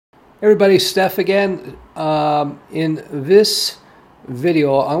Everybody, Stef again. In this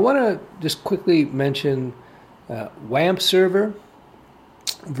video, I want to just quickly mention Wamp server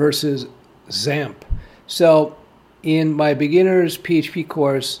versus Xampp. So in my beginner's PHP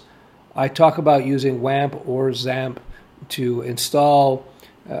course, I talk about using Wamp or Xampp to install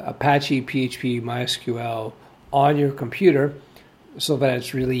Apache PHP MySQL on your computer so that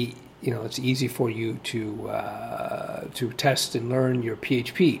it's really, it's easy for you to test and learn your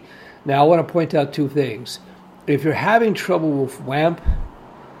PHP. Now, I want to point out two things. If you're having trouble with Wamp,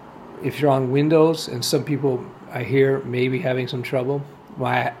 if you're on Windows, and some people I hear may be having some trouble. Well,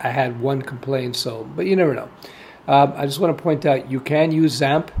 I had one complaint, but you never know. I just want to point out you can use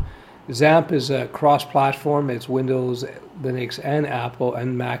Xampp. Xampp is a cross-platform. It's Windows, Linux, and Apple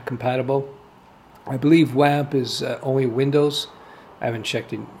and Mac compatible. I believe Wamp is only Windows. I haven't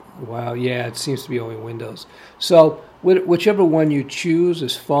checked in a while. Yeah, it seems to be only Windows. So whichever one you choose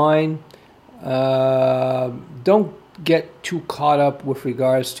is fine. Don't get too caught up with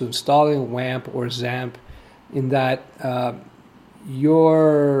regards to installing Wamp or Xampp, in that you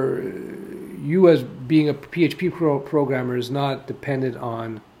as being a PHP programmer is not dependent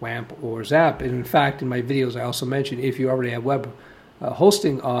on Wamp or Xampp. And in fact, in my videos, I also mentioned if you already have web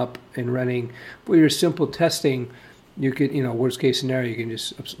hosting up and running for your simple testing, you could, worst case scenario, you can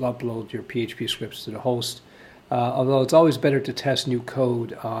just upload your PHP scripts to the host. Although it's always better to test new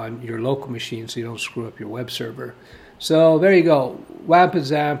code on your local machine so you don't screw up your web server. So there you go. Wamp and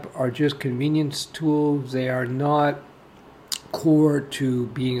Xampp are just convenience tools. They are not core to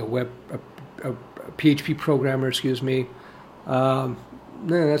being a PHP programmer. Excuse me. No,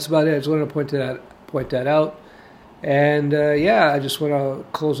 that's about it. I just wanted to point that out. And yeah, I just want to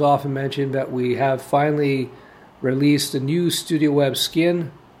close off and mention that we have finally released a new Studio Web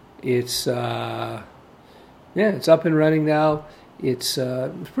skin. It's it's up and running now. It's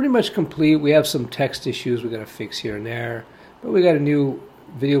pretty much complete. We have some text issues we got to fix here and there, but we got a new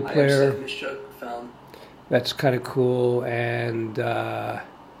video player. That's kind of cool, and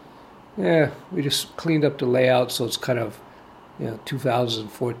we just cleaned up the layout so it's kind of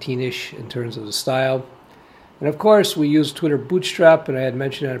 2014-ish in terms of the style. And of course, we use Twitter Bootstrap, and I had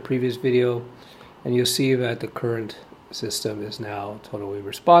mentioned in a previous video, and you'll see that the current system is now totally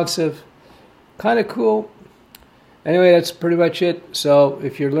responsive. Kind of cool. Anyway, that's pretty much it. So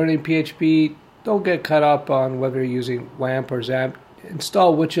if you're learning PHP, don't get caught up on whether you're using Wamp or Xampp.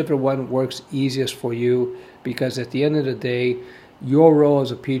 Install whichever one works easiest for you, because at the end of the day, your role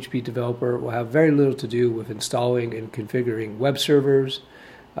as a PHP developer will have very little to do with installing and configuring web servers.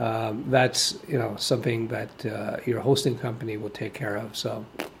 That's something that your hosting company will take care of. So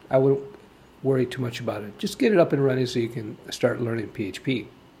I wouldn't worry too much about it. Just get it up and running so you can start learning PHP.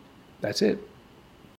 That's it.